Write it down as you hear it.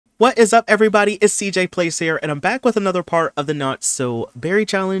What is up, everybody? It's Cjplays here, and I'm back with another part of the Not So Berry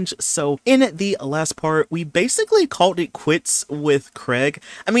Challenge. So in the last part, we basically called it quits with Craig.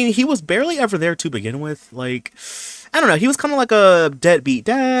 I mean, he was barely ever there to begin with. Like, I don't know, he was kind of like a deadbeat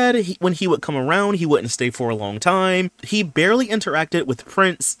dad. When he would come around, he wouldn't stay for a long time. He barely interacted with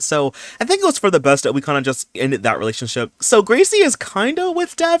Prince, so I think it was for the best that we kind of just ended that relationship. So Gracie is kind of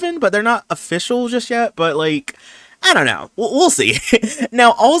with Davin, but they're not official just yet, but like, I don't know. We'll see.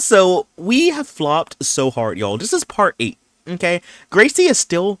 Now, also, we have flopped so hard, y'all. This is part 8, okay? Gracie is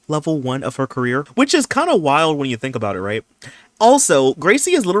still level 1 of her career, which is kind of wild when you think about it, right? Also,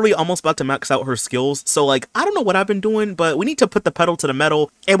 Gracie is literally almost about to max out her skills, so like, I don't know what I've been doing, but we need to put the pedal to the metal,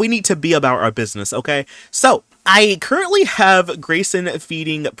 and we need to be about our business, okay? So, I currently have Grayson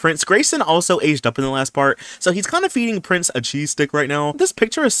feeding Prince. Grayson also aged up in the last part, so he's kind of feeding Prince a cheese stick right now. This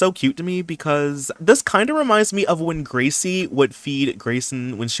picture is so cute to me because this kind of reminds me of when Gracie would feed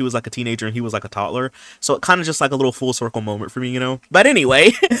Grayson when she was like a teenager and he was like a toddler. So it kind of just like a little full circle moment for me, you know? But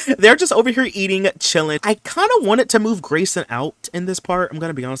anyway, they're just over here eating, chilling. I kind of wanted to move Grayson out in this part, I'm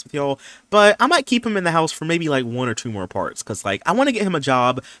gonna be honest with y'all, but I might keep him in the house for maybe like 1 or 2 more parts because like I want to get him a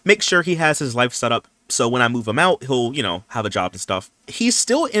job, make sure he has his life set up. So when I move him out, he'll, you know, have a job and stuff. He's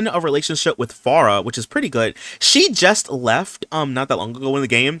still in a relationship with Farah, which is pretty good. She just left not that long ago in the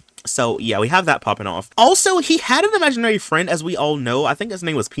game. So yeah, we have that popping off. Also, he had an imaginary friend, as we all know. I think his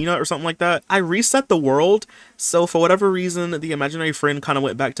name was Peanut or something like that. I reset the world. So for whatever reason, the imaginary friend kind of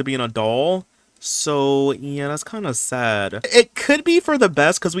went back to being a doll. So, yeah, that's kind of sad. It could be for the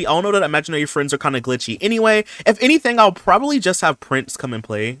best, because we all know that imaginary friends are kind of glitchy. Anyway, if anything, I'll probably just have Prince come and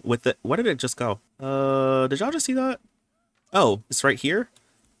play with it. Where did it just go? Did y'all just see that? Oh, it's right here?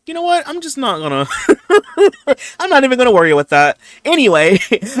 You know what? I'm just not gonna... I'm not even gonna worry with that. Anyway,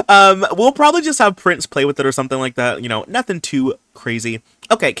 we'll probably just have Prince play with it or something like that. You know, nothing too crazy.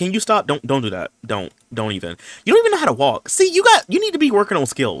 Okay, can you stop? Don't do that. Don't even. You don't even know how to walk. See, you need to be working on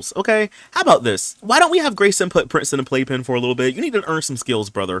skills, okay? How about this? Why don't we have Grayson put Prince in a playpen for a little bit? You need to earn some skills,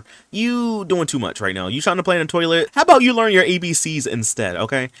 brother. You doing too much right now. You trying to play in the toilet? How about you learn your ABCs instead,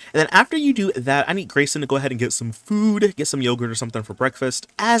 okay? And then after you do that, I need Grayson to go ahead and get some food, get some yogurt or something for breakfast.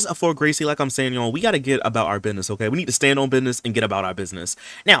 As for Gracie, like I'm saying, y'all, we got to get about our business, okay? We need to stand on business and get about our business.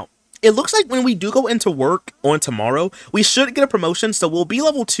 Now, it looks like when we do go into work on tomorrow, we should get a promotion, so we'll be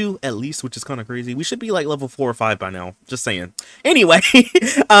level 2 at least, which is kind of crazy. We should be like level 4 or 5 by now, just saying. Anyway,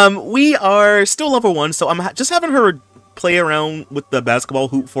 we are still level 1, so I'm just having her play around with the basketball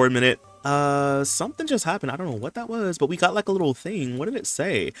hoop for a minute. Something just happened. I don't know what that was, but we got like a little thing. What did it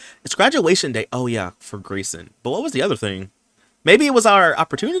say? It's graduation day. Oh yeah, for Grayson. But what was the other thing? Maybe it was our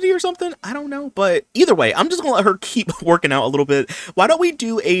opportunity or something. I don't know. But either way, I'm just going to let her keep working out a little bit. Why don't we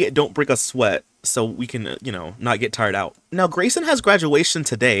do a don't break a sweat so we can, you know, not get tired out. Now, Grayson has graduation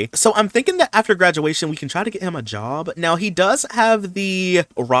today. So I'm thinking that after graduation, we can try to get him a job. Now, he does have the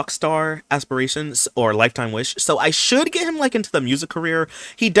rock star aspirations or lifetime wish. So I should get him like into the music career.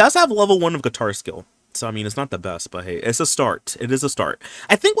 He does have level 1 of guitar skill. So, I mean, it's not the best, but hey, it's a start. It is a start.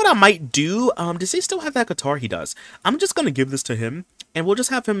 I think what I might do, does he still have that guitar? He does. I'm just going to give this to him, and we'll just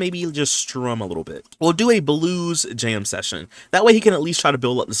have him maybe just strum a little bit. We'll do a blues jam session. That way he can at least try to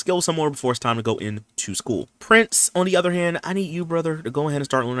build up the skill some more before it's time to go into school. Prince, on the other hand, I need you, brother, to go ahead and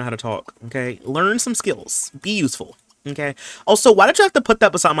start learning how to talk, okay? Learn some skills. Be useful. Okay. Also, why did you have to put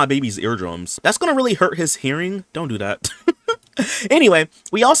that beside my baby's eardrums? That's going to really hurt his hearing. Don't do that. Anyway,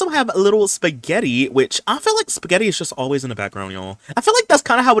 we also have a little Spaghetti, which I feel like Spaghetti is just always in the background, y'all. I feel like that's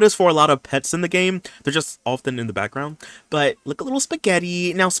kind of how it is for a lot of pets in the game. They're just often in the background. But look at little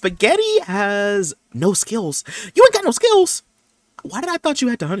Spaghetti. Now, Spaghetti has no skills. You ain't got no skills. Why did I thought you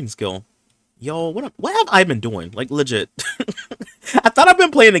had the hunting skill? Yo, what have I been doing? Like, legit. I thought I've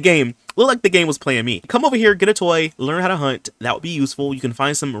been playing the game. Looked like the game was playing me. Come over here, get a toy, learn how to hunt. That would be useful. You can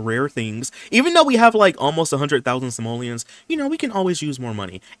find some rare things. Even though we have like almost 100,000 simoleons, you know, we can always use more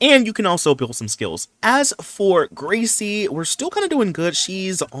money. And you can also build some skills. As for Gracie, we're still kind of doing good.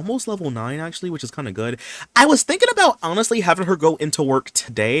 She's almost level 9 actually, which is kind of good. I was thinking about honestly having her go into work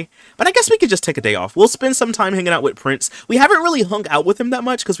today, but I guess we could just take a day off. We'll spend some time hanging out with Prince. We haven't really hung out with him that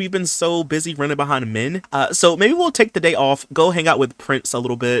much because we've been so busy running behind men. So maybe we'll take the day off, go hang out with Prince a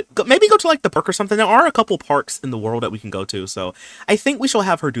little bit. Maybe go to like the park or something. There are a couple parks in the world that we can go to, so I think we shall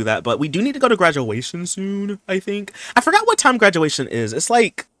have her do that. But we do need to go to graduation soon, I think. I forgot what time graduation is. It's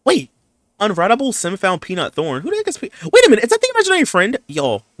like, wait, Unreadable Sim found Peanut Thorn. Who the heck is wait a minute, is that the imaginary friend?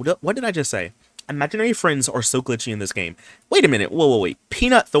 Y'all, what did I just say? Imaginary friends are so glitchy in this game. Wait a minute, whoa, wait.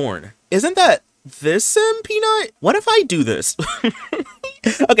 Peanut Thorn. Isn't that this Sim, Peanut? What if I do this?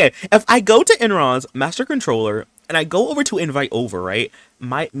 Okay, if I go to Enron's Master Controller and I go over to invite over, right?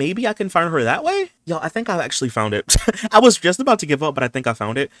 maybe I can find her that way? Yo, I think I've actually found it. I was just about to give up, but I think I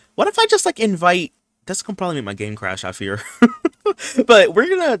found it. What if I just like invite, this can probably make my game crash, I fear. But we're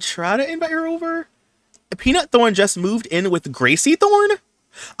gonna try to invite her over. Peanut Thorn just moved in with Gracie Thorn?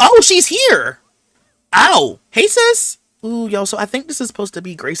 Oh, she's here! Ow! Hey, sis! Ooh, yo, so I think this is supposed to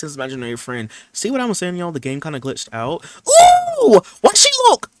be Grace's imaginary friend. See what I'm saying, y'all? The game kind of glitched out. Ooh! Why she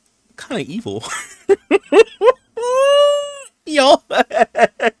look kind of evil? Yo.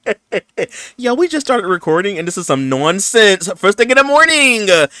 Yo, we just started recording and this is some nonsense. First thing in the morning.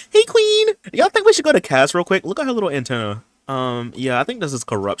 Hey, queen. Y'all think we should go to Cass real quick? Look at her little antenna. Yeah, I think this is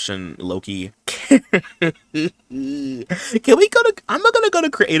corruption, Loki. Can we go to, I'm gonna go to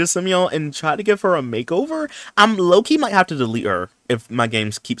Creatism, y'all, and try to give her a makeover. Loki might have to delete her if my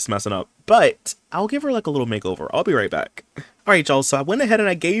game keeps messing up, but I'll give her like a little makeover. I'll be right back. Alright, y'all, so I went ahead and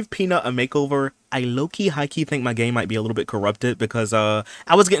I gave Peanut a makeover. I low-key, high-key think my game might be a little bit corrupted because I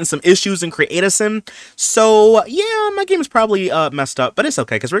was getting some issues in Creatism. So, yeah, my game is probably messed up, but it's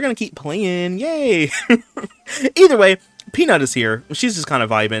okay because we're gonna keep playing. Yay! Either way, Peanut is here. She's just kind of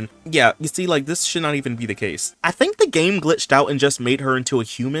vibing. Yeah, you see, like, this should not even be the case. I think the game glitched out and just made her into a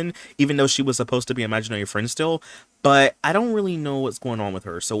human, even though she was supposed to be an imaginary friend still. But I don't really know what's going on with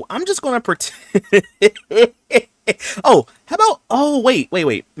her, so I'm just gonna pretend. Oh, how about, oh, wait.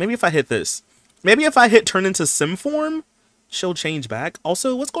 Maybe if I hit this. Maybe if I hit turn into sim form, she'll change back.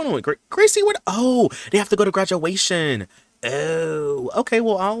 Also, what's going on with Gracie? What? Oh, they have to go to graduation. Oh, okay,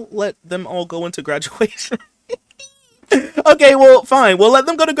 well, I'll let them all go into graduation. Okay, well, fine. We'll let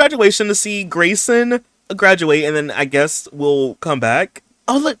them go to graduation to see Grayson graduate, and then I guess we'll come back.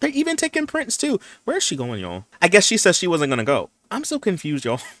 Oh, look, they're even taking Prince, too. Where is she going, y'all? I guess she said she wasn't gonna go. I'm so confused,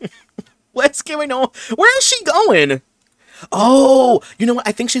 y'all. What's going on? Where is she going? Oh, you know what?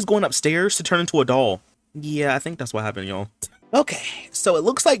 I think she's going upstairs to turn into a doll. Yeah, I think that's what happened, y'all. Okay, so it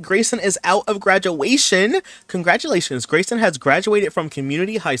looks like Grayson is out of graduation. Congratulations, Grayson has graduated from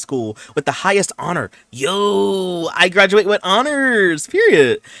community high school with the highest honor. Yo, I graduate with honors,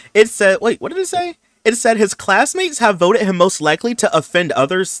 period. It said, wait, what did it say? It said his classmates have voted him most likely to offend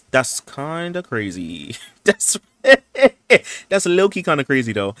others. That's kind of crazy. That's low-key kind of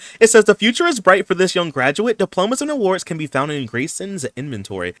crazy, though. It says the future is bright for this young graduate. Diplomas and awards can be found in Grayson's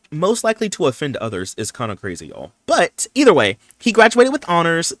inventory. Most likely to offend others is kind of crazy, y'all. But either way, he graduated with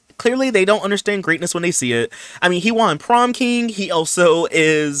honors. Clearly, they don't understand greatness when they see it. I mean, he won prom king. He also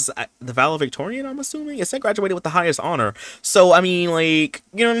is the valedictorian, I'm assuming. It said graduated with the highest honor. So, I mean, like,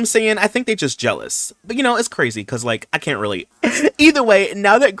 you know what I'm saying? I think they're just jealous. But, you know, it's crazy because, like, I can't relate. Either way,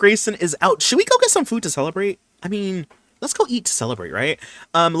 now that Grayson is out, should we go get some food to celebrate? I mean, let's go eat to celebrate, right?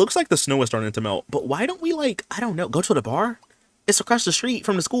 Looks like the snow is starting to melt. But why don't we, like, I don't know, go to the bar? It's across the street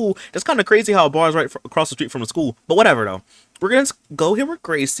from the school. It's kind of crazy how a bar is right across the street from the school. But whatever, though. We're going to go here with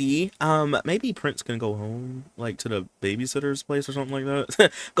Gracie. Maybe Prince can go home, like, to the babysitter's place or something like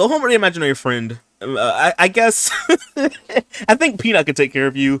that. Go home with the imaginary friend. I guess. I think Peanut could take care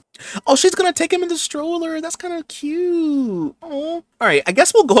of you. Oh, she's going to take him in the stroller. That's kind of cute. Oh. All right, I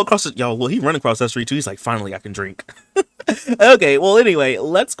guess we'll go across the... Yo, well, he run across that street, too. He's like, finally, I can drink. Okay, well, anyway,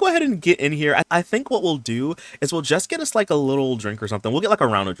 let's go ahead and get in here. I think what we'll do is we'll just get us, like, a little drink or something. We'll get, like, a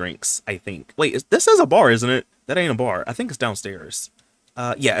round of drinks, I think. Wait, this is a bar, isn't it? That ain't a bar. I think it's downstairs.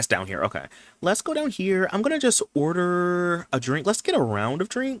 Yeah, it's down here. Okay. Let's go down here. I'm gonna just order a drink. Let's get a round of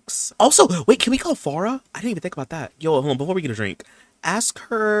drinks. Also, wait, can we call Farah? I didn't even think about that. Yo, hold on, before we get a drink. Ask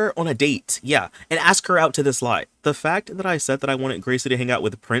her on a date. Yeah, and ask her out to this lot. The fact that I said that I wanted Gracie to hang out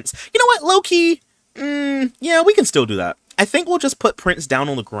with Prince, you know what, low-key, yeah, we can still do that. I think we'll just put Prince down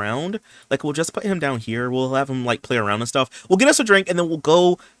on the ground. Like, we'll just put him down here. We'll have him, like, play around and stuff. We'll get us a drink, and then we'll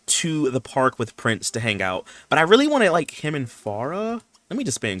go to the park with Prince to hang out. But I really want to, like, him and Farah. Let me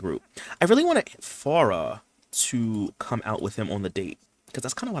just span group. I really want Farah to come out with him on the date. Because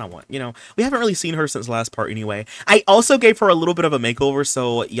that's kind of what I want, you know? We haven't really seen her since last part anyway. I also gave her a little bit of a makeover,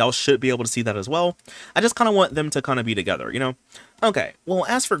 so y'all should be able to see that as well. I just kind of want them to kind of be together, you know? Okay, well,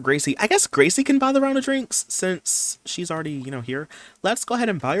 as for Gracie, I guess Gracie can buy the round of drinks since she's already, you know, here. Let's go ahead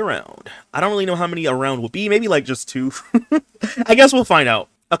and buy a round. I don't really know how many a round will be. Maybe, like, just 2. I guess we'll find out.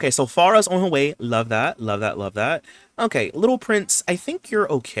 Okay, so Farah's on her way. Love that, love that, love that. Okay, little Prince, I think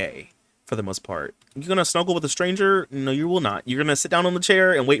you're okay for the most part. You're gonna snuggle with a stranger? No, you will not. You're gonna sit down on the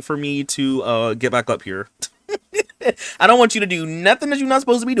chair and wait for me to get back up here. I don't want you to do nothing that you're not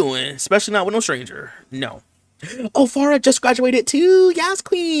supposed to be doing, especially not with no stranger. No. Oh, Farah just graduated too. Yes,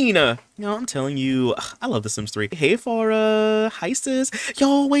 queen. Yo, I'm telling you, I love The Sims 3. Hey, Farah. Hi, sis.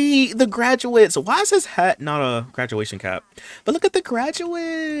 Yo, wait, the graduates. Why is his hat not a graduation cap? But look at the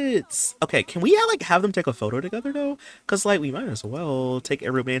graduates. Okay, can we like have them take a photo together though? Cause like we might as well take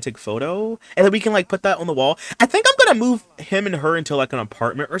a romantic photo and then we can like put that on the wall. I think I'm gonna move him and her into like an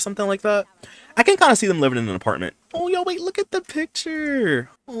apartment or something like that. I can kind of see them living in an apartment. Oh, yo, wait, look at the picture.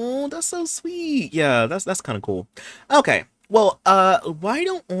 Oh, that's so sweet. Yeah, that's kind of cool. Okay, well, why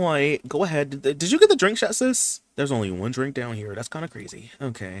don't I go ahead? Did you get the drink shot, sis? There's only one drink down here. That's kind of crazy.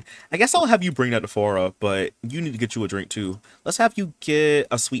 Okay, I guess I'll have you bring that to Farah, but you need to get you a drink too. Let's have you get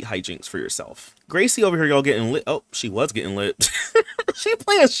a sweet hijinks for yourself. Gracie over here, y'all getting lit. Oh, she was getting lit. She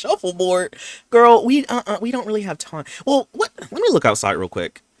playing shuffleboard. Girl, we don't really have time. Well, what? Let me look outside real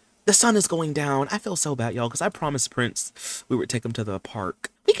quick. The sun is going down. I feel so bad, y'all, because I promised Prince we would take him to the park.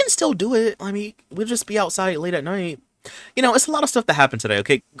 We can still do it. I mean, we'll just be outside late at night. You know, it's a lot of stuff that happened today,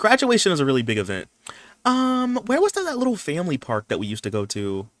 okay? Graduation is a really big event. Where was that little family park that we used to go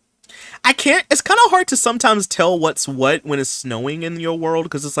to? I can't, it's kind of hard to sometimes tell what's what when it's snowing in your world,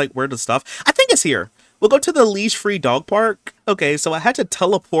 because it's like, where the stuff? I think it's here. We'll go to the leash-free dog park. Okay, so I had to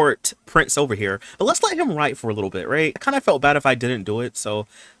teleport Prince over here, but let's let him ride for a little bit, right? I kind of felt bad if I didn't do it, so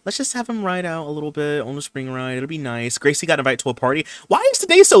let's just have him ride out a little bit on the spring ride. It'll be nice. Gracie got invited to a party. Why is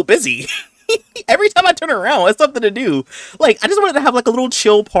today so busy? Every time I turn around, it's something to do. Like, I just wanted to have like a little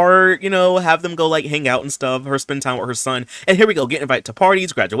chill part, you know, have them go like hang out and stuff, her spend time with her son. And here we go, get invited to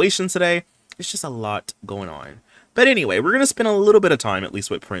parties, graduations today. It's just a lot going on. But anyway, we're going to spend a little bit of time, at least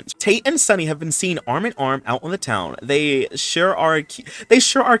with Prince. Tate and Sunny have been seen arm in arm out on the town. They sure are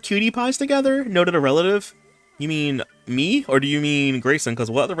cutie pies together, noted a relative. You mean me? Or do you mean Grayson?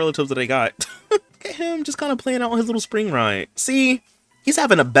 Because what other relatives do they got? Look at him just kind of playing out on his little spring ride. See? He's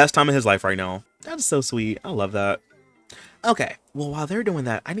having the best time of his life right now. That is so sweet. I love that. Okay, well, while they're doing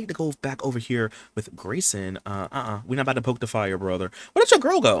that, I need to go back over here with Grayson. We're not about to poke the fire, brother. Where did your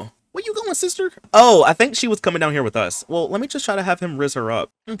girl go? Where you going, sister? Oh, I think she was coming down here with us. Well, let me just try to have him riz her up.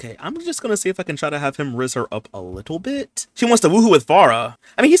 Okay, I'm just gonna see if I can try to have him riz her up a little bit. She wants to woohoo with Farah.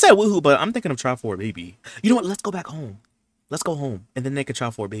 I mean, he said woohoo, but I'm thinking of try for a baby. You know what? Let's go back home. Let's go home, and then they could try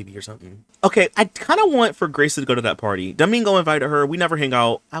for a baby or something. Okay, I kind of want for Grace to go to that party. Domingo invited her. We never hang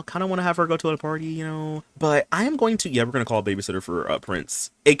out. I kind of want to have her go to a party, you know. But I am going to, yeah, we're going to call a babysitter for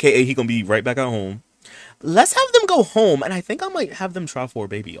Prince. AKA, he going to be right back at home. Let's have them go home, and I think I might have them try for a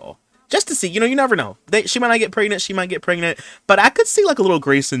baby, y'all. Just to see, you know, you never know. She might not get pregnant, she might get pregnant. But I could see like a little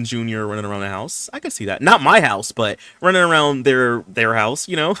Grayson Jr. running around the house. I could see that. Not my house, but running around their house,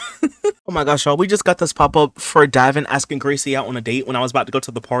 you know. Oh my gosh, y'all, we just got this pop-up for Davin asking Gracie out on a date when I was about to go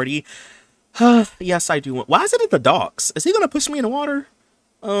to the party. Yes, I do. Why is it at the docks? Is he gonna push me in the water?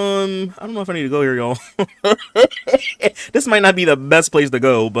 I don't know if I need to go here, y'all. This might not be the best place to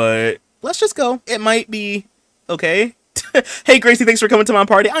go, but let's just go. It might be okay. Hey Gracie, thanks for coming to my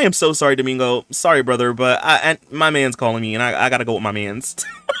party. I am so sorry, Domingo. Sorry, brother, but my man's calling me and I gotta go with my mans.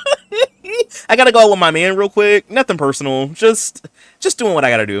 I gotta go out with my man real quick. Nothing personal. Just doing what I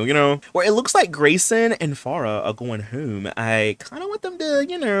gotta do, you know? Well, it looks like Grayson and Farah are going home. I kind of want them to,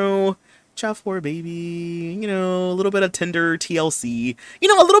 you know, try for a baby, you know, a little bit of Tinder TLC, you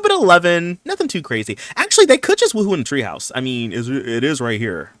know, a little bit of loving. Nothing too crazy. Actually, they could just woohoo in the treehouse. I mean, it is right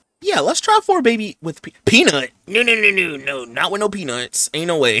here. Yeah, let's try for a baby with peanut. No, not with no peanuts. Ain't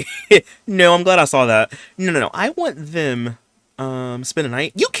no way. No, I'm glad I saw that. No. I want them spend the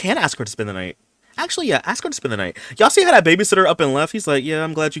night. You can ask her to spend the night. Actually, yeah, ask her to spend the night. Y'all see how that babysitter up and left? He's like, yeah,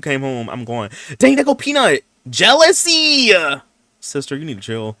 I'm glad you came home. I'm going. Dang, there go Peanut. Jealousy. Sister, you need to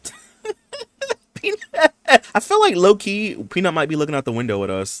chill. Peanut. I feel like low-key, Peanut might be looking out the window at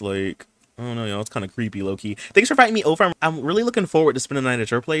us. Like, I don't know, y'all. It's kind of creepy, low-key. Thanks for inviting me over. I'm really looking forward to spending the night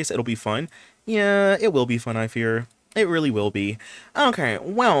at your place. It'll be fun. Yeah, it will be fun, I fear. It really will be. Okay,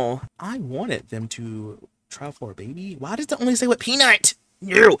 well, I wanted them to try for a baby. Why does it only say with Peanut?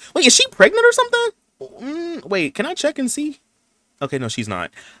 No. Wait, is she pregnant or something? Wait, can I check and see? Okay, no, she's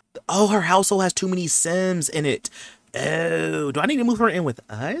not. Oh, her household has too many Sims in it. Oh, do I need to move her in with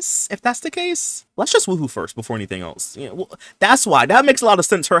us? If that's the case, let's just woohoo first before anything else. Yeah, well, that's why. That makes a lot of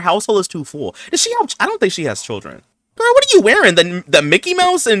sense. Her household is too full. Does she have? I don't think she has children. Girl, what are you wearing? The Mickey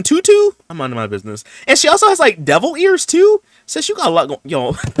Mouse and tutu? I'm minding my business. And she also has like devil ears too. Says you got a lot going.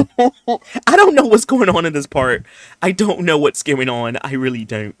 Yo, I don't know what's going on in this part. I don't know what's going on. I really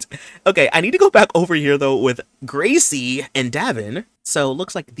don't. Okay, I need to go back over here though with Gracie and Davin. So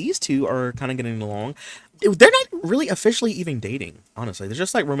looks like these two are kind of getting along. They're not really officially even dating, honestly. They're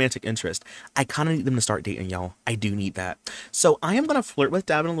just like romantic interest. I kind of need them to start dating, y'all. I do need that. So I am going to flirt with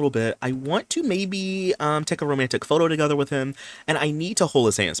Davin a little bit. I want to maybe take a romantic photo together with him. And I need to hold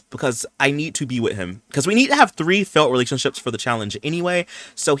his hands because I need to be with him. Because we need to have 3 failed relationships for the challenge anyway.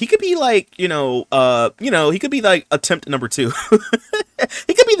 So he could be like, he could be like attempt number 2.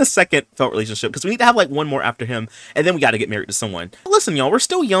 He could be the second failed relationship because we need to have like one more after him. And then we got to get married to someone. Listen, y'all, we're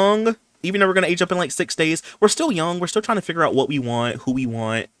still young. Even though we're going to age up in like 6 days, we're still young. We're still trying to figure out what we want, who we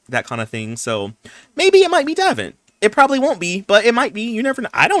want, that kind of thing. So maybe it might be Davin. It probably won't be, but it might be. You never know.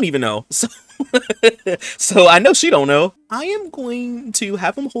 I don't even know. So, so I know she don't know. I am going to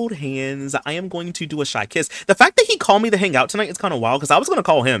have him hold hands. I am going to do a shy kiss. The fact that he called me to hang out tonight is kind of wild because I was going to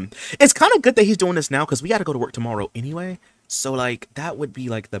call him. It's kind of good that he's doing this now because we got to go to work tomorrow anyway. So like that would be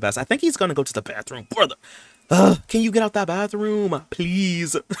like the best. I think he's going to go to the bathroom. Brother. Can you get out that bathroom,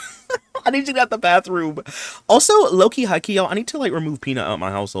 please? I need you to get out the bathroom. Also, low-key, high-key, y'all, I need to, like, remove Peanut out of my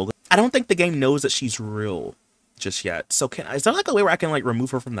household. I don't think the game knows that she's real just yet. So, is there, like, a way where I can, like,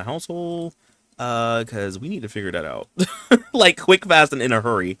 remove her from the household? Because we need to figure that out. Like, quick, fast, and in a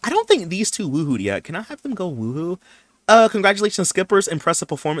hurry. I don't think these two woohooed yet. Can I have them go woohoo? Congratulations, Skipper's impressive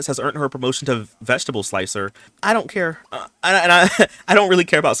performance has earned her promotion to vegetable slicer. I don't care. I don't really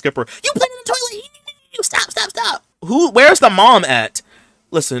care about Skipper. You played in the toilet! Stop. Where's the mom at?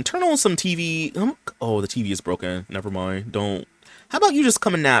 Listen, turn on some TV. Oh, the TV is broken. Never mind. Don't. How about you just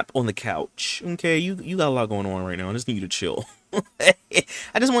come and nap on the couch? Okay, you got a lot going on right now. I just need you to chill.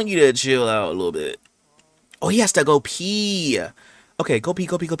 I just want you to chill out a little bit. Oh, he has to go pee. Okay, go pee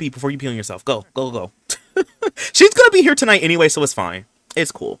before you pee on yourself. Go. She's gonna be here tonight anyway, so it's fine.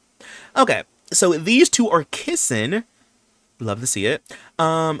 It's cool. Okay, so these two are kissing. Love to see it.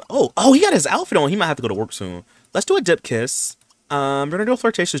 Oh, he got his outfit on. He might have to go to work soon. Let's do a dip kiss. We're gonna do a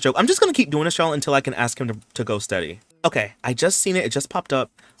flirtatious joke. I'm just gonna keep doing this, y'all, until I can ask him to go steady. Okay, I just seen it. It just popped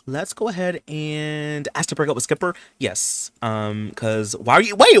up. Let's go ahead and ask to break up with Skipper. Yes. Cause why are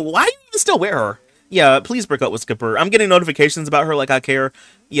you even still with her? Yeah, please break up with Skipper. I'm getting notifications about her like I care.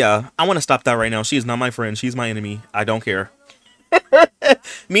 Yeah, I want to stop that right now. She is not my friend. She's my enemy. I don't care.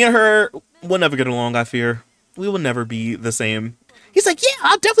 Me and her will never get along, I fear. We will never be the same. He's like, yeah,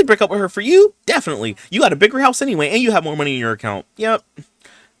 I'll definitely break up with her for you. Definitely. You got a bigger house anyway, and you have more money in your account. Yep.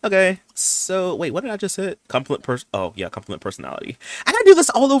 Okay. So, wait, what did I just hit? Compliment personality. I gotta do this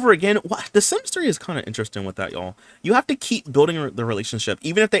all over again. What? The Sims 3 is kind of interesting with that, y'all. You have to keep building the relationship.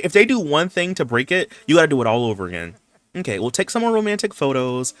 Even if they do one thing to break it, you gotta do it all over again. Okay, we'll take some more romantic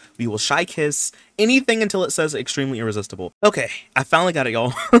photos. We will shy kiss. Anything until it says extremely irresistible. Okay, I finally got it,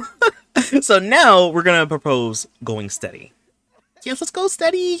 y'all. So now we're gonna propose going steady. Yes, let's go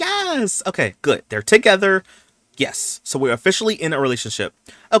steady. Yes. Okay, good. They're together. Yes. So we're officially in a relationship.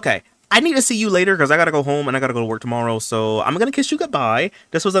 Okay. I need to see you later because I gotta go home and I gotta go to work tomorrow. So I'm gonna kiss you goodbye.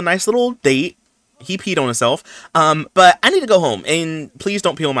 This was a nice little date. He peed on himself. But I need to go home and please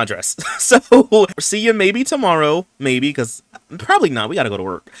don't pee on my dress. So see you maybe tomorrow, maybe, because probably not. We got to go to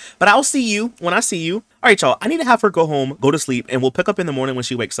work, but I'll see you when I see you. All right, y'all, I need to have her go home, go to sleep, and we'll pick up in the morning when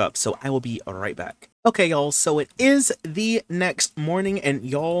she wakes up. So I will be right back. Okay, y'all, so it is the next morning, and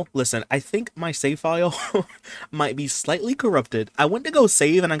y'all, listen, I think my save file might be slightly corrupted. I went to go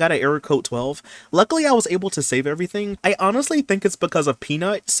save, and I got an error code 12. Luckily, I was able to save everything. I honestly think it's because of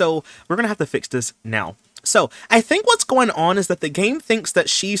Peanut, so we're gonna have to fix this now. So, I think what's going on is that the game thinks that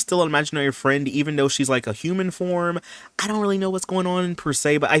she's still an imaginary friend, even though she's like a human form. I don't really know what's going on per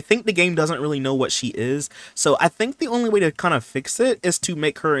se, but I think the game doesn't really know what she is. So, I think the only way to kind of fix it is to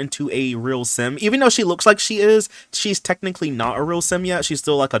make her into a real sim. Even though she looks like she is, she's technically not a real sim yet. She's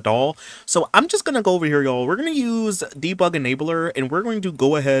still like a doll. So, I'm just going to go over here, y'all. We're going to use Debug Enabler, and we're going to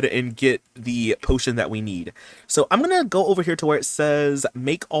go ahead and get the potion that we need. So, I'm going to go over here to where it says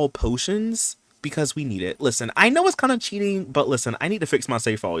Make All Potions, because we need it. Listen, I know it's kind of cheating, but listen, I need to fix my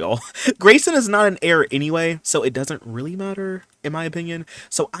save file, y'all. Grayson is not an heir anyway, so it doesn't really matter, in my opinion.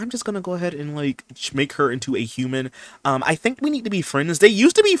 So I'm just gonna go ahead and, like, make her into a human. I think we need to be friends. They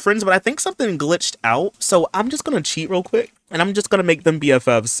used to be friends, but I think something glitched out. So I'm just gonna cheat real quick, and I'm just gonna make them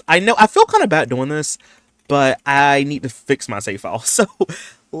BFFs. I know, I feel kind of bad doing this, but I need to fix my save file. So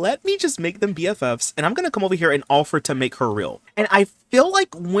let me just make them BFFs, and I'm going to come over here and offer to make her real. And I feel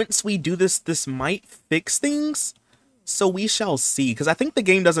like once we do this, this might fix things. So we shall see, because I think the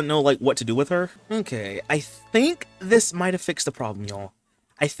game doesn't know, like, what to do with her. Okay, I think this might have fixed the problem, y'all.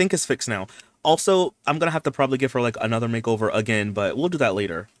 I think it's fixed now. Also, I'm going to have to probably give her, like, another makeover again, but we'll do that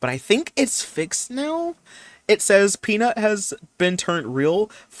later. But I think it's fixed now. It says Peanut has been turned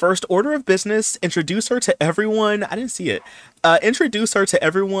real. First order of business, introduce her to everyone. I didn't see it. Introduce her to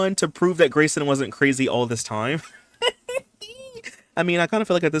everyone to prove that Grayson wasn't crazy all this time. I mean, I kind of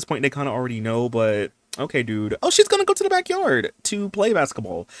feel like at this point they kind of already know, but okay, dude. Oh, she's gonna go to the backyard to play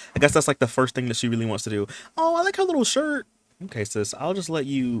basketball. I guess that's like the first thing that she really wants to do. Oh, I like her little shirt. Okay, sis, I'll let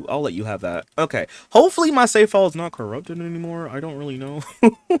you have that. Okay, hopefully my save file is not corrupted anymore. I don't really know.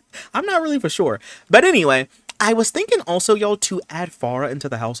 I'm not really for sure. But anyway, I was thinking also, y'all, to add Farah into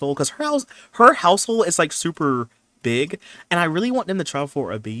the household, because her household is like super big, and I really want them to travel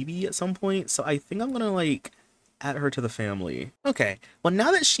for a baby at some point. So I think I'm gonna like add her to the family. Okay, well,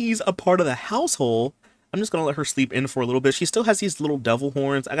 now that she's a part of the household, I'm just gonna let her sleep in for a little bit. She still has these little devil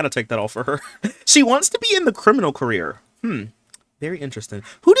horns. I gotta take that off for her. She wants to be in the criminal career. Very interesting.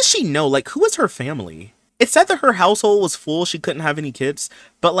 Who does she know? Like, who is her family? It said that her household was full. She couldn't have any kids.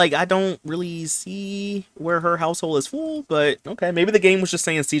 But, like, I don't really see where her household is full. But, okay, maybe the game was just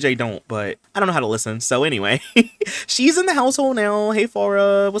saying CJ don't. But I don't know how to listen. So, anyway. She's in the household now. Hey,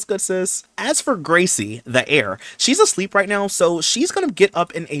 Farah. What's good, sis? As for Gracie, the heir, she's asleep right now. So, she's going to get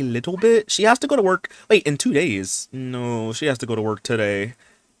up in a little bit. She has to go to work. Wait, in 2 days? No, she has to go to work today.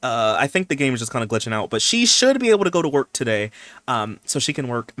 I think the game is just kind of glitching out, but she should be able to go to work today, so she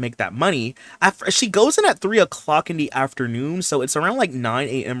can make that money. She goes in at 3 o'clock in the afternoon, so it's around like 9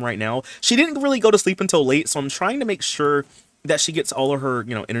 a.m. right now. She didn't really go to sleep until late, so I'm trying to make sure that she gets all of her,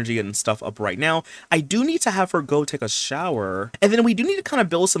 energy and stuff up right now. I do need to have her go take a shower, and then we do need to kind of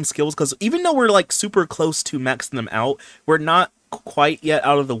build some skills, because even though we're like super close to maxing them out, we're not quite yet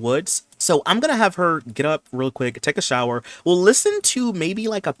out of the woods. So I'm gonna have her get up real quick, take a shower. We'll listen to maybe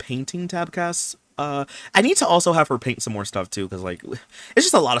like a painting tabcast. I need to also have her paint some more stuff too, because like it's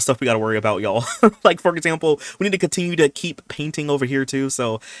just a lot of stuff we gotta worry about, y'all. Like, for example, we need to continue to keep painting over here too.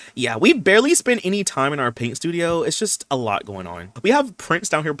 So yeah, we barely spend any time in our paint studio. It's just a lot going on. We have Prince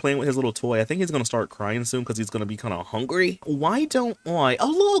down here playing with his little toy. I think he's gonna start crying soon because he's gonna be kind of hungry. Why don't I? Oh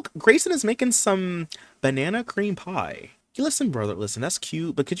look, Grayson is making some banana cream pie. Listen, brother, listen, that's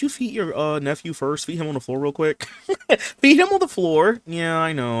cute, but could you feed your nephew first? Feed him on the floor real quick. Feed him on the floor. Yeah,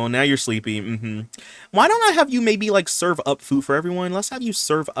 I know. Now you're sleepy. Why don't I have you maybe like serve up food for everyone? Let's have you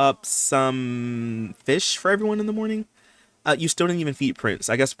serve up some fish for everyone in the morning. You still didn't even feed Prince.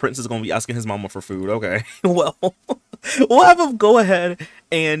 I guess Prince is going to be asking his mama for food. Okay, well, we'll have him go ahead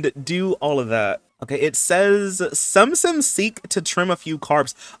and do all of that. Okay, it says some Sims seek to trim a few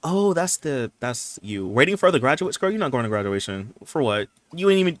carbs. Oh, that's you. Waiting for the graduates, girl? You're not going to graduation. For what? You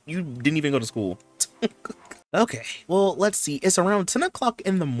didn't even go to school. Okay, well, let's see. It's around 10 o'clock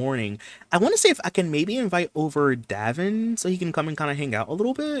in the morning. I want to see if I can maybe invite over Davin so he can come and kind of hang out a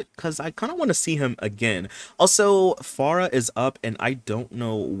little bit, because I kind of want to see him again. Also, Farah is up, and I don't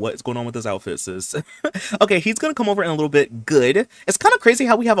know what's going on with his outfit, sis. Okay, he's going to come over in a little bit. Good. It's kind of crazy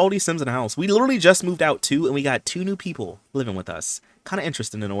how we have all these Sims in the house. We literally just moved out too, and we got 2 new people living with us. Kind of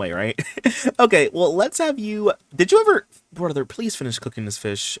interesting in a way, right? Okay, well, let's have you... Did you ever... Brother, please finish cooking this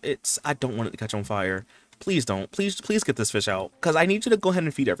fish. I don't want it to catch on fire. Please don't. Please get this fish out, because I need you to go ahead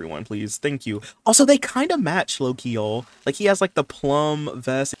and feed everyone, please. Thank you. Also, they kind of match, low-key, y'all. Like, he has, like, the plum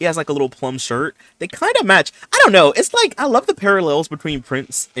vest. He has, like, a little plum shirt. They kind of match. I don't know. It's like, I love the parallels between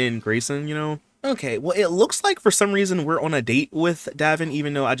Prince and Grayson, you know? Okay, well, it looks like for some reason we're on a date with Davin,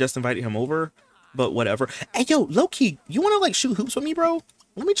 even though I just invited him over. But whatever. Hey, yo, low-key, you want to, like, shoot hoops with me, bro?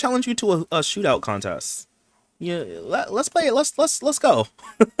 Let me challenge you to a shootout contest. Yeah, let's play it. Let's go.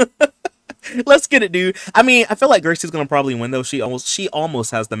 Let's get it, dude. I mean, I feel like Gracie's gonna probably win, though. She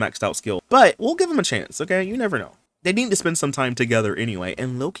almost has the maxed out skill. But we'll give him a chance, okay? You never know. They need to spend some time together anyway.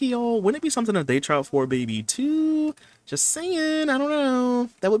 And Loki, y'all, wouldn't it be something if they try out for a baby too? Just saying, I don't know.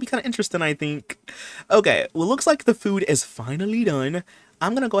 That would be kind of interesting, I think. Okay, well, looks like the food is finally done.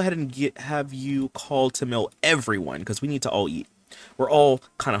 I'm gonna go ahead and have you call to mail everyone, because we need to all eat. We're all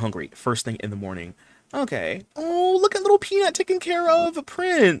kind of hungry first thing in the morning. Okay. Oh, look at little Peanut taking care of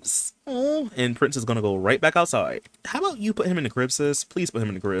Prince. Oh, and Prince is gonna go right back outside. How about you put him in the crib, sis? Please put him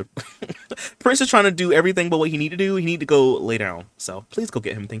in the crib. Prince is trying to do everything but what he need to do. He need to go lay down. So please go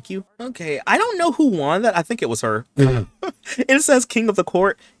get him. Thank you. Okay. I don't know who won that. I think it was her. It says King of the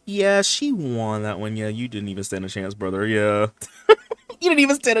Court. Yeah, she won that one. Yeah, you didn't even stand a chance, brother. Yeah. You didn't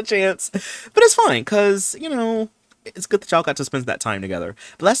even stand a chance. But it's fine, because, you know, it's good that y'all got to spend that time together.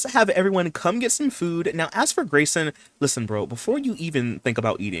 But let's have everyone come get some food. Now, as for Grayson, listen, bro, before you even think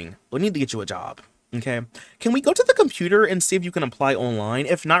about eating, we need to get you a job, okay? Can we go to the computer and see if you can apply online?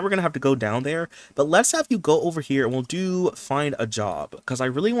 If not, we're going to have to go down there. But let's have you go over here and we'll do find a job, because I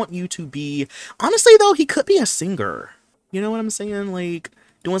really want you to be... Honestly, though, he could be a singer. You know what I'm saying? Like,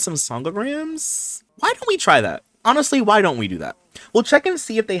 doing some songograms? Why don't we try that? Honestly, why don't we do that? We'll check and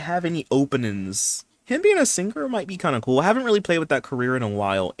see if they have any openings. Him being a singer might be kind of cool. I haven't really played with that career in a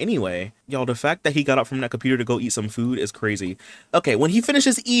while anyway. Y'all, the fact that he got up from that computer to go eat some food is crazy. Okay, when he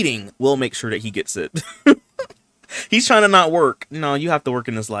finishes eating, we'll make sure that he gets it. He's trying to not work. No, you have to work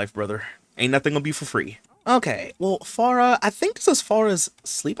in this life, brother. Ain't nothing gonna be for free. Okay, well, Farah, I think this is Farah's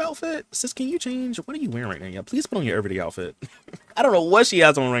sleep outfit. Sis, can you change? What are you wearing right now? Yeah, please put on your everyday outfit. I don't know what she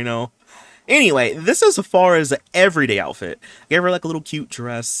has on right now. Anyway, this is Farah's everyday outfit. I gave her like a little cute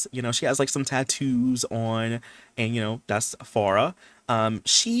dress. You know, she has like some tattoos on, and you know, that's Farah.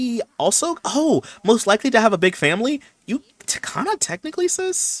 She also, oh, most likely to have a big family. You kind of technically,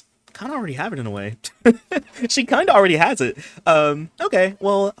 sis, kind of already have it in a way. She kind of already has it. Okay,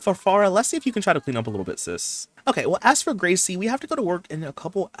 well, for Farah, let's see if you can try to clean up a little bit, sis. Okay, well, as for Gracie, we have to go to work in a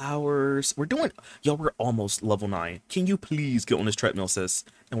couple hours. We're doing, yo, we're almost level 9. Can you please get on this treadmill, sis,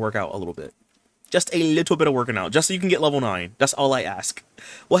 and work out a little bit? Just a little bit of working out, just so you can get level 9. That's all I ask.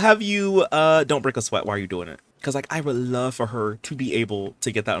 We'll have you, don't break a sweat while you're doing it. Because, like, I would love for her to be able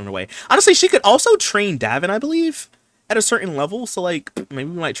to get that on her way. Honestly, she could also train Davin, I believe, at a certain level. So, like, maybe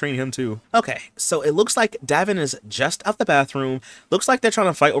we might train him too. Okay, so it looks like Davin is just out the bathroom. Looks like they're trying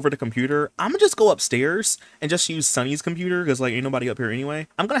to fight over the computer. I'm gonna just go upstairs and just use Sunny's computer because, like, ain't nobody up here anyway.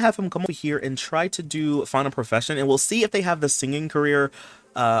 I'm gonna have him come over here and try to do Find a Profession. And we'll see if they have the singing career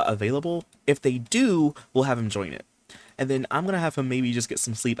available. If they do, we'll have him join it. And then I'm going to have him maybe just get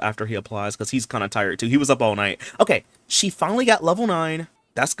some sleep after he applies because he's kind of tired too. He was up all night. Okay, she finally got level 9.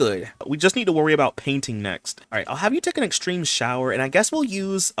 That's good. We just need to worry about painting next. All right, I'll have you take an extreme shower, and I guess we'll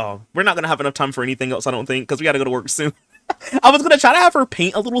use... Oh, we're not going to have enough time for anything else, I don't think, because we got to go to work soon. I was going to try to have her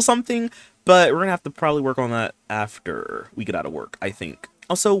paint a little something, but we're going to have to probably work on that after we get out of work, I think.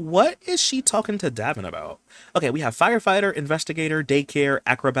 Also, what is she talking to Davin about? Okay, we have firefighter, investigator, daycare,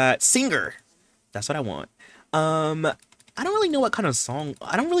 acrobat, singer. That's what I want. I don't really know what kind of song.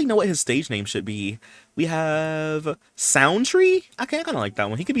 I don't really know what his stage name should be. We have Soundtree. Okay, I kind of like that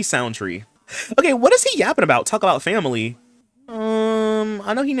one. He could be Soundtree. Okay, what is he yapping about? Talk about family.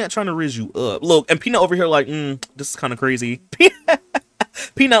 I know he's not trying to riz you up. Look, and Peanut over here like, this is kind of crazy.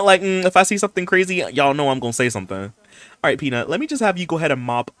 Peanut like, if I see something crazy, y'all know I'm gonna say something. All right, Peanut, let me just have you go ahead and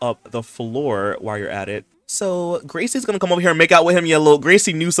mop up the floor while you're at it. So Gracie's gonna come over here and make out with him. Yeah, look,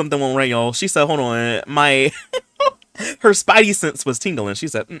 Gracie knew something went right, y'all. She said, hold on, my... Her spidey sense was tingling. She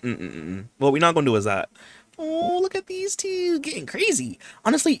said, What we're not gonna do is that. Oh, look at these two getting crazy.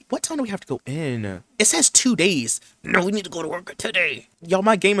 Honestly, what time do we have to go in? It says 2 days. No, we need to go to work today. Y'all,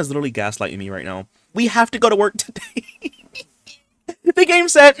 my game is literally gaslighting me right now. We have to go to work today. The game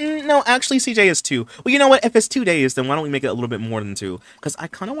said, no, actually, CJ is 2. Well, you know what? If it's 2 days, then why don't we make it a little bit more than 2? Because I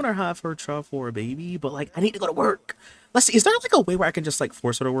kind of want to have her try for a baby, but, like, I need to go to work. Let's see. Is there, like, a way where I can just, like,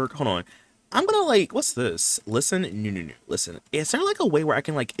 force her to work? Hold on. I'm gonna, like, what's this? Listen, no. Listen, is there, like, a way where I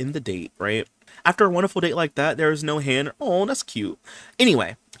can, like, end the date, right? After a wonderful date like that, there is no hand. Oh, that's cute.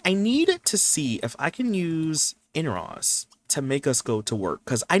 Anyway, I need to see if I can use Inros to make us go to work,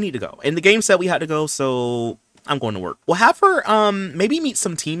 because I need to go. And the game said we had to go, so I'm going to work. We'll have her, maybe meet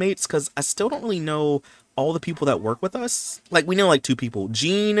some teammates, because I still don't really know all the people that work with us. Like, we know, like, 2 people.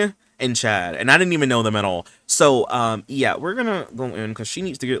 Jean and Chad, and I didn't even know them at all. So yeah, we're gonna go in because she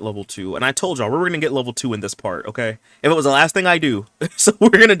needs to get level 2, and I told y'all we're gonna get level 2 in this part. Okay, if it was the last thing I do. So we're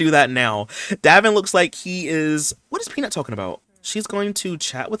gonna do that now. Davin looks like he is... What is Peanut talking about? She's going to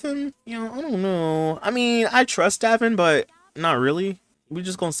chat with him? You know, I don't know. I mean, I trust Davin, but not really. We're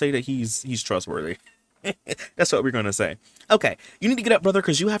just gonna say that he's trustworthy. That's what we're gonna say. Okay, you need to get up, brother,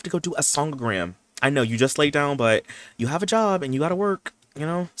 because you have to go do a songogram. I know you just laid down, but you have a job and you gotta work. You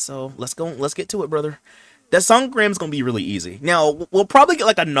know, so let's get to it, brother. That songogram's gonna be really easy. Now, we'll probably get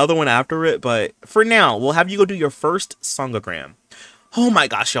like another one after it, but for now, we'll have you go do your first songogram. Oh my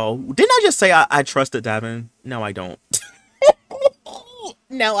gosh, y'all. Didn't I just say I trusted Davin? No, I don't.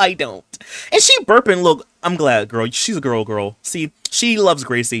 No, I don't. And she burping. Look, I'm glad, girl. She's a girl. See, she loves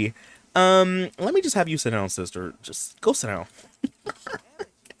Gracie. Let me just have you sit down, sister. Just go sit down.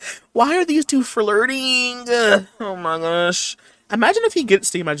 Why are these two flirting? Oh my gosh. Imagine if he gets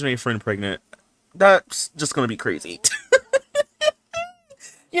the imaginary friend pregnant. That's just gonna be crazy.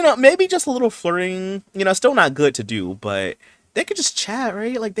 You know, maybe just a little flirting. You know, still not good to do, but they could just chat,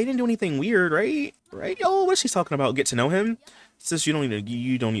 right? Like, they didn't do anything weird, right? Right? Yo, what is she talking about? Get to know him? Sis, you don't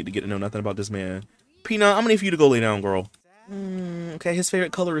need to get to know nothing about this man. Peanut, I'm gonna need for you to go lay down, girl. Okay, his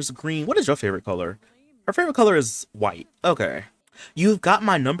favorite color is green. What is your favorite color? Her favorite color is white. Okay. You've got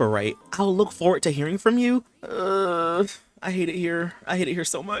my number right. I'll look forward to hearing from you. I hate it here. I hate it here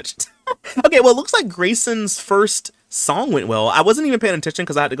so much. Okay, well, it looks like Grayson's first song went well. I wasn't even paying attention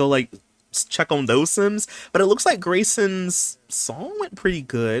because I had to go, like, check on those Sims. But it looks like Grayson's song went pretty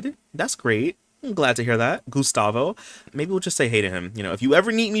good. That's great. I'm glad to hear that. Gustavo. Maybe we'll just say hey to him. You know, if you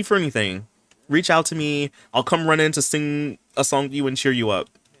ever need me for anything, reach out to me. I'll come run in to sing a song to you and cheer you up.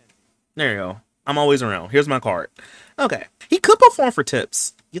 There you go. I'm always around. Here's my card. Okay. He could perform for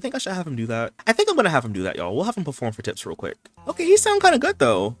tips. You think I should have him do that? I think I'm gonna have him do that, y'all. We'll have him perform for tips real quick. Okay, he sound kind of good,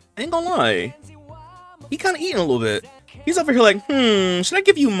 though. I ain't gonna lie. He kind of eating a little bit. He's over here like, should I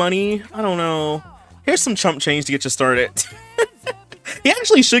give you money? I don't know. Here's some chump change to get you started. He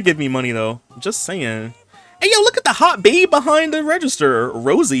actually should give me money, though. Just saying. Hey, yo, look at the hot babe behind the register.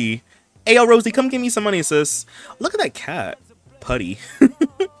 Rosie. Hey, yo, Rosie, come give me some money, sis. Look at that cat. Putty.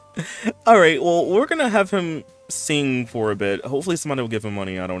 Alright, well, we're gonna have him sing for a bit. Hopefully somebody will give him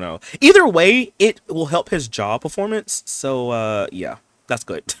money. I don't know. Either way, it will help his job performance. So, yeah. That's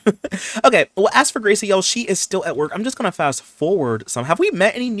good. Okay, well, as for Gracie, yo, she is still at work. I'm just gonna fast forward some. Have we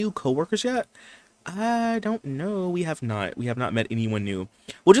met any new coworkers yet? I don't know. We have not. We have not met anyone new.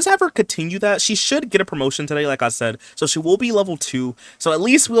 We'll just have her continue that. She should get a promotion today, like I said. So she will be level 2. So at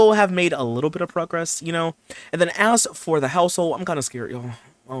least we'll have made a little bit of progress, you know? And then as for the household, I'm kind of scared, y'all.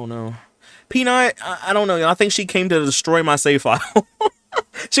 Oh, no. Peanut, I don't know, y'all. I think she came to destroy my save file.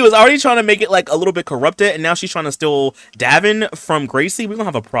 She was already trying to make it like a little bit corrupted, and now she's trying to steal Davin from Gracie. We're gonna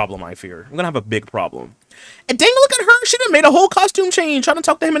have a problem, I fear. We're gonna have a big problem. And dang, look at her. She done made a whole costume change trying to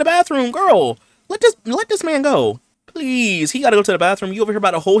talk to him in the bathroom. Girl, let this man go. Please, he gotta go to the bathroom. You over here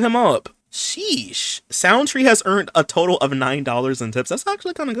about to hold him up. Sheesh. Soundtree has earned a total of $9 in tips. That's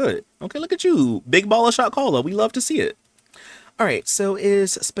actually kind of good. Okay, look at you. Big baller shot caller. We love to see it. Alright, so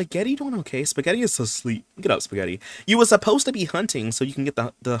is Spaghetti doing okay? Spaghetti is asleep. Get up, Spaghetti. You were supposed to be hunting so you can get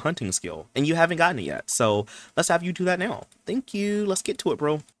the hunting skill, and you haven't gotten it yet. So let's have you do that now. Thank you. Let's get to it,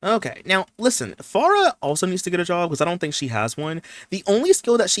 bro. Okay, now listen, Farah also needs to get a job because I don't think she has one. The only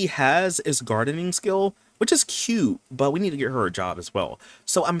skill that she has is gardening skill, which is cute, but we need to get her a job as well.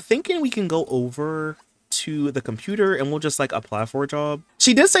 So I'm thinking we can go over to the computer and we'll just like apply for a job.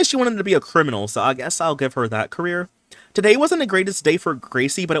 She did say she wanted to be a criminal, so I guess I'll give her that career. Today wasn't the greatest day for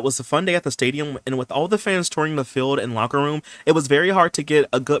Gracie, but it was a fun day at the stadium, and with all the fans touring the field and locker room, it was very hard to get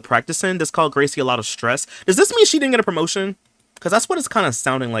a good practice in. This caused Gracie a lot of stress. Does this mean she didn't get a promotion? Because that's what it's kind of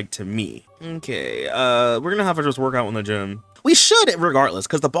sounding like to me. Okay, we're gonna have her just work out in the gym. We should regardless,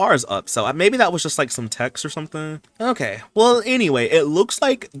 because the bar is up, so maybe that was just like some text or something. Okay, well, anyway, it looks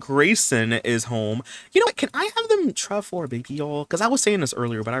like Grayson is home. You know what, can I have them try for a baby, y'all? Because I was saying this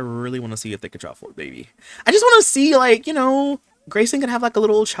earlier, but I really want to see if they could try for a baby. I just want to see, like, you know, Grayson can have like a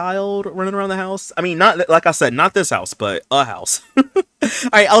little child running around the house. I mean, not, like I said, not this house, but a house.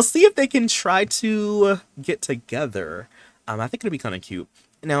 Alright, I'll see if they can try to get together. I think it'll be kind of cute.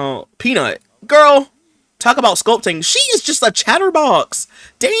 Now, Peanut, girl, talk about sculpting. She is just a chatterbox.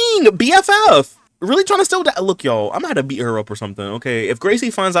 Dang, BFF. Really trying to steal that. Look, y'all, I'm gonna have to beat her up or something, okay? If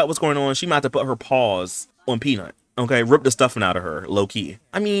Gracie finds out what's going on, she might have to put her paws on Peanut, okay? Rip the stuffing out of her, low-key.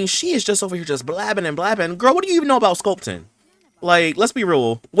 I mean, she is just over here just blabbing and blabbing. Girl, what do you even know about sculpting? Like, let's be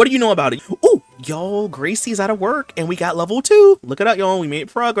real. What do you know about it? Oh, y'all, Gracie's out of work, and we got level 2. Look at that, y'all. We made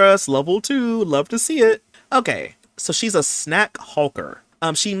progress. Level 2. Love to see it. Okay, so she's a snack hawker.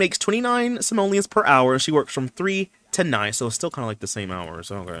 She makes 29 simoleons per hour. She works from 3 to 9, so it's still kind of like the same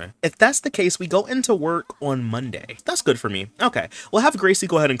hours. Okay. If that's the case, we go into work on Monday. That's good for me. Okay, we'll have Gracie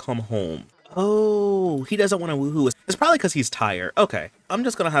go ahead and come home. Oh, he doesn't want to woohoo. It's probably because he's tired. Okay, I'm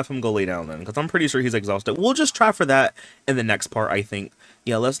just gonna have him go lay down then, because I'm pretty sure he's exhausted. We'll just try for that in the next part, I think.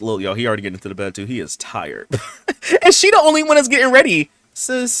 Yeah, let's look, yo. He already getting into the bed too. He is tired, and she the only one that's getting ready.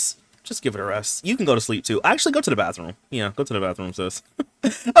 Sis, just give it a rest. You can go to sleep too. Actually, go to the bathroom. Yeah, go to the bathroom, sis.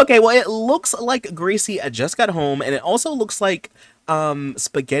 Okay, well, it looks like Gracie just got home, and it also looks like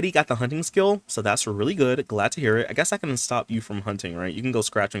Spaghetti got the hunting skill, so that's really good. Glad to hear it. I guess I can stop you from hunting, right? You can go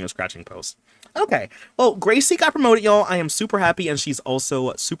scratching a scratching post. Okay, well, Gracie got promoted, y'all. I am super happy, and she's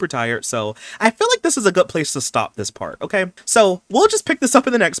also super tired, so I feel like this is a good place to stop this part, okay? So we'll just pick this up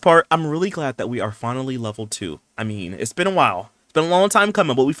in the next part. I'm really glad that we are finally level 2. I mean, it's been a while. It's been a long time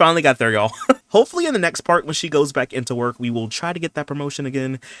coming, but we finally got there, y'all. Hopefully in the next part, when she goes back into work, we will try to get that promotion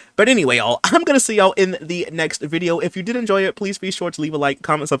again. But anyway, y'all, I'm going to see y'all in the next video. If you did enjoy it, please be sure to leave a like,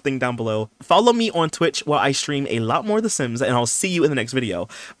 comment something down below. Follow me on Twitch while I stream a lot more of The Sims, and I'll see you in the next video.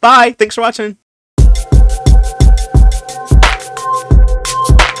 Bye! Thanks for watching!